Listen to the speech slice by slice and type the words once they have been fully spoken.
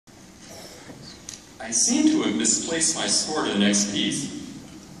I seem to have misplaced my score to the next piece.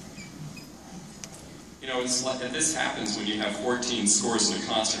 You know, it's like, this happens when you have 14 scores in a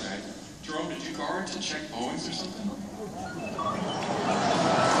concert, right? Jerome, did you guard to check bowings or something?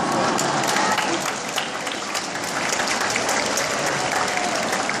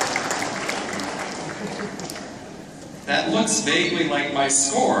 That looks vaguely like my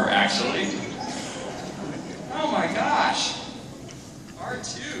score, actually. Oh my gosh.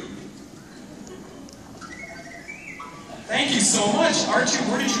 R2. Thank you so much. R2,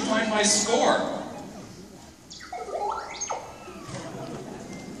 where did you find my score?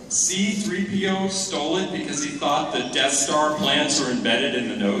 C-3PO stole it because he thought the Death Star plans were embedded in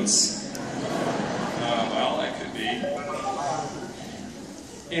the notes? Well, that could be.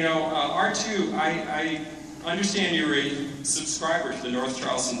 You know, R2, I understand you're a subscriber to the North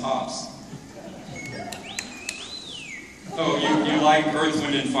Charleston POPS. Oh, you like Earth,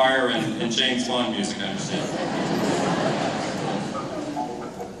 Wind, and Fire and James Bond music, I understand.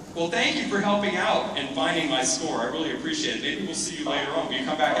 Well, thank you for helping out and finding my score. I really appreciate it. Maybe we'll see you later on. Will you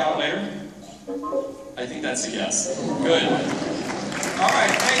come back out later? I think that's a yes. Good. All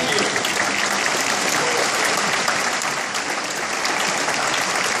right, thank you.